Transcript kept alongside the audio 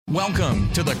Welcome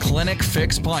to the Clinic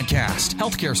Fix Podcast,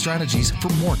 healthcare strategies for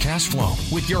more cash flow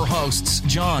with your hosts,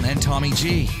 John and Tommy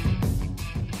G.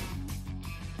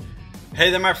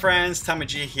 Hey there, my friends, Tommy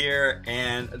G here,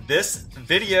 and this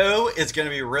video is going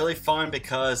to be really fun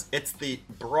because it's the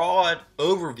broad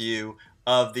overview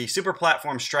of the super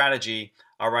platform strategy.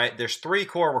 All right, there's three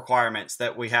core requirements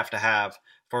that we have to have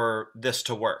for this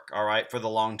to work, all right, for the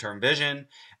long-term vision.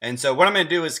 And so what I'm going to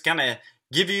do is kind of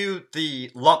give you the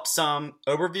lump sum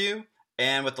overview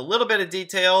and with a little bit of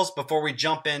details before we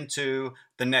jump into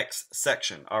the next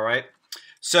section, all right?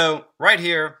 So right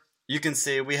here, you can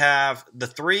see we have the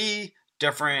three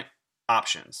different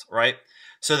options, right?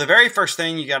 So the very first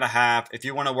thing you got to have, if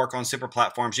you want to work on super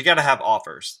platforms, you got to have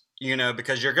offers,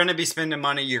 because you're going to be spending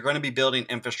money, you're going to be building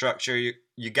infrastructure,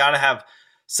 you got to have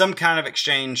some kind of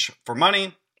exchange for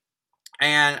money,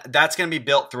 and that's going to be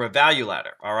built through a value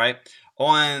ladder, all right?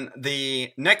 On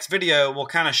the next video, we'll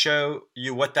kind of show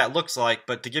you what that looks like,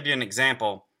 but to give you an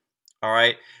example, all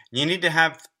right, you need to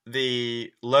have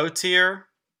the low tier,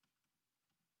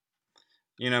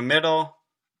 middle,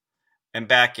 and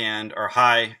back end or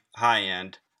high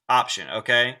end option,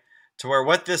 okay? To where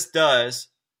what this does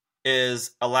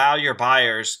is allow your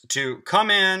buyers to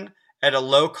come in at a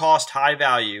low cost, high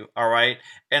value, all right,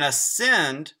 and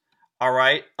ascend, all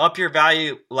right, up your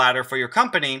value ladder for your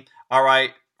company, all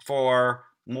right, for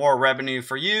more revenue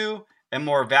for you and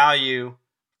more value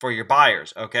for your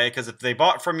buyers, okay? Because if they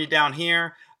bought from you down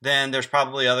here, then there's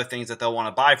probably other things that they'll want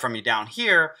to buy from you down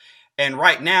here. And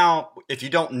right now, if you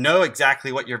don't know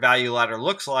exactly what your value ladder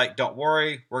looks like, don't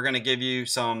worry. We're going to give you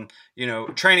some,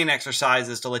 training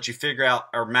exercises to let you figure out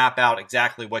or map out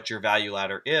exactly what your value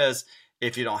ladder is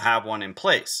if you don't have one in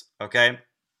place, okay?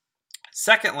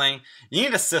 Secondly, you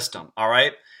need a system, all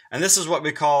right? And this is what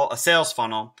we call a sales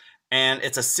funnel. And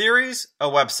it's a series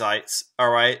of websites, all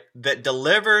right, that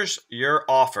delivers your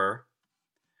offer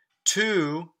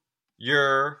to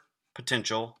your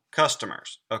potential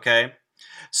customers, okay?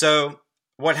 So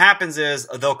what happens is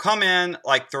they'll come in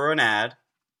like through an ad,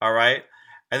 all right,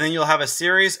 and then you'll have a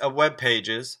series of web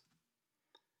pages.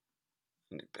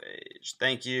 Page,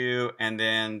 thank you, and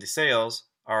then the sales,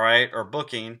 all right, or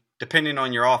booking, depending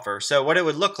on your offer. So what it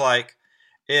would look like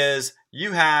is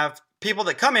you have people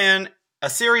that come in, a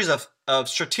series of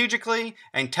strategically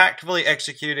and tactfully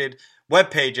executed web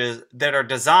pages that are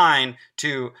designed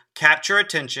to capture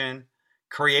attention,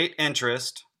 create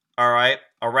interest, all right,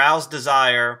 arouse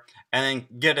desire, and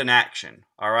then get an action,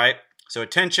 all right? So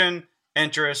attention,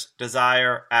 interest,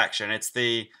 desire, action. It's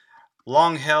the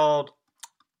long-held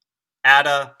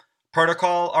ADA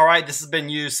protocol, all right? This has been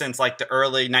used since like the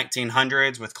early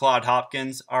 1900s with Claude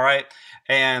Hopkins, all right?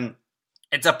 And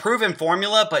it's a proven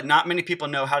formula, but not many people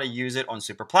know how to use it on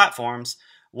super platforms.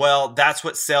 Well, that's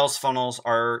what sales funnels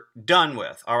are done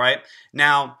with, all right?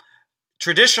 Now,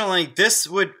 traditionally, this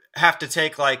would have to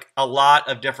take like a lot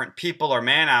of different people or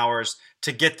man hours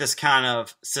to get this kind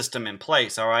of system in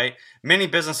place, all right? Many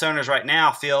business owners right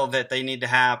now feel that they need to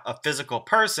have a physical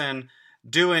person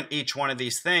doing each one of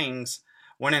these things,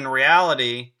 when in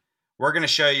reality, we're going to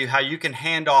show you how you can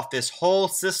hand off this whole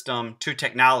system to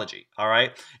technology, all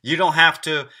right? You don't have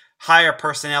to hire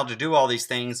personnel to do all these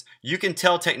things. You can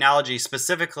tell technology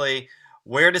specifically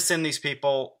where to send these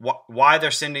people, why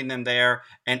they're sending them there,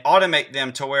 and automate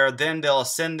them to where then they'll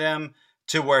send them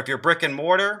to where if you're brick and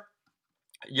mortar,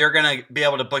 you're going to be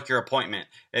able to book your appointment.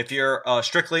 If you're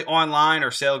strictly online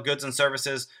or sell goods and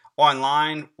services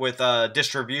online with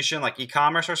distribution like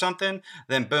e-commerce or something,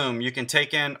 then boom, you can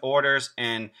take in orders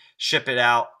and ship it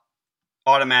out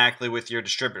automatically with your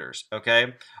distributors,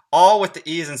 okay? All with the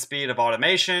ease and speed of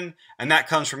automation, and that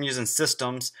comes from using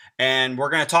systems. And we're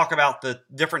going to talk about the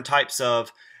different types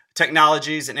of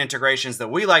technologies and integrations that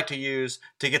we like to use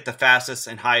to get the fastest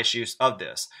and highest use of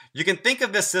this. You can think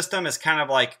of this system as kind of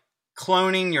like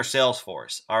cloning your sales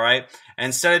force, all right?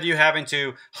 Instead of you having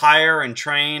to hire and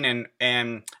train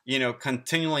and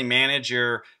continually manage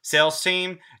your sales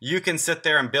team, you can sit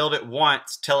there and build it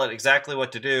once, tell it exactly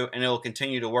what to do, and it will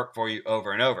continue to work for you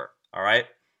over and over, all right?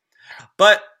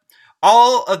 But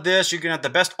all of this, you can have the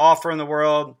best offer in the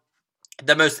world,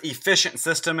 the most efficient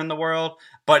system in the world,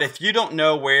 but if you don't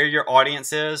know where your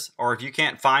audience is, or if you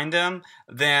can't find them,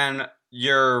 then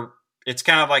it's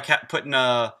kind of like putting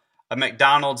a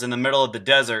McDonald's in the middle of the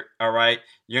desert, all right?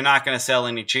 You're not going to sell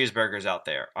any cheeseburgers out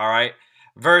there, all right?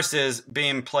 Versus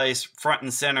being placed front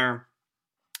and center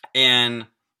in,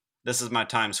 this is my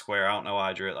Times Square. I don't know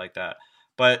why I drew it like that.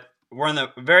 But we're in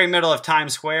the very middle of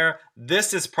Times Square.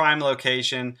 This is prime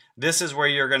location. This is where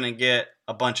you're going to get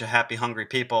a bunch of happy, hungry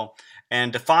people.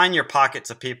 And define your pockets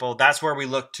of people. That's where we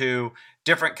look to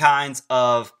different kinds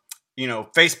of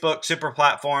Facebook, super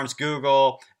platforms,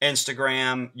 Google,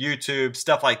 Instagram, YouTube,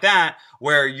 stuff like that,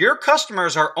 where your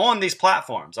customers are on these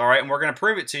platforms, all right? And we're going to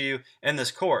prove it to you in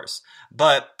this course.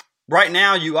 But right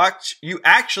now, you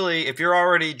actually, if you're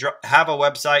already have a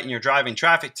website and you're driving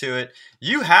traffic to it,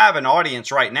 you have an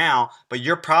audience right now, but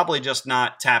you're probably just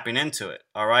not tapping into it,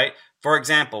 all right? For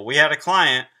example, we had a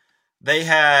client, they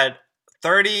had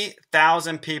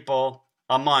 30,000 people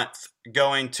a month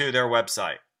going to their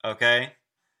website, okay?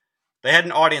 They had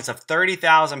an audience of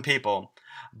 30,000 people,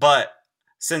 but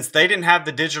since they didn't have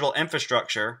the digital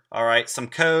infrastructure, all right, some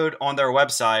code on their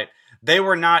website, they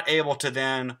were not able to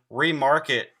then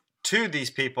remarket to these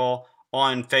people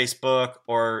on Facebook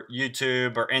or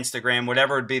YouTube or Instagram,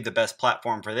 whatever would be the best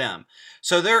platform for them.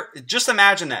 So just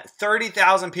imagine that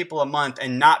 30,000 people a month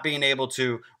and not being able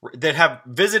to, that have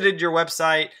visited your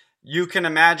website. You can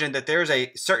imagine that there's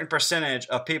a certain percentage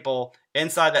of people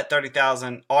inside that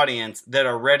 30,000 audience that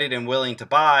are ready and willing to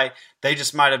buy. They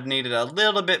just might have needed a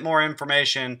little bit more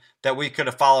information that we could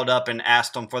have followed up and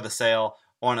asked them for the sale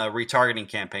on a retargeting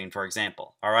campaign, for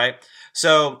example. All right.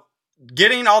 So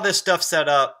getting all this stuff set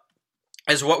up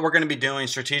is what we're going to be doing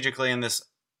strategically in this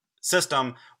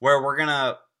system, where we're going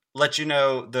to let you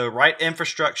know the right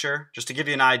infrastructure, just to give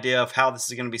you an idea of how this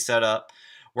is going to be set up.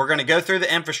 We're going to go through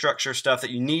the infrastructure stuff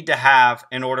that you need to have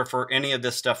in order for any of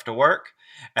this stuff to work.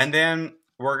 And then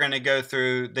we're going to go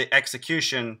through the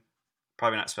execution,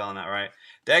 probably not spelling that right,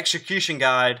 the execution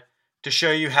guide to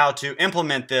show you how to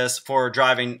implement this for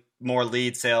driving more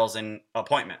lead sales and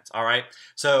appointments. All right.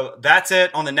 So that's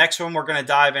it. On the next one, we're going to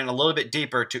dive in a little bit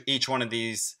deeper to each one of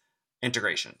these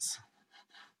integrations.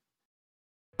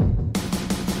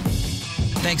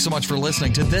 Thanks so much for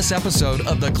listening to this episode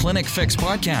of the Clinic Fix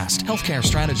Podcast, Healthcare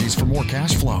Strategies for More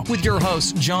Cash Flow, with your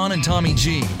hosts, John and Tommy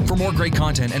G. For more great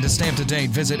content and to stay up to date,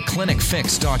 visit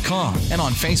clinicfix.com and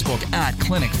on Facebook at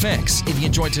Clinic Fix. If you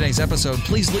enjoyed today's episode,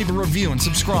 please leave a review and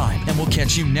subscribe, and we'll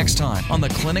catch you next time on the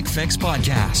Clinic Fix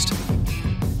Podcast.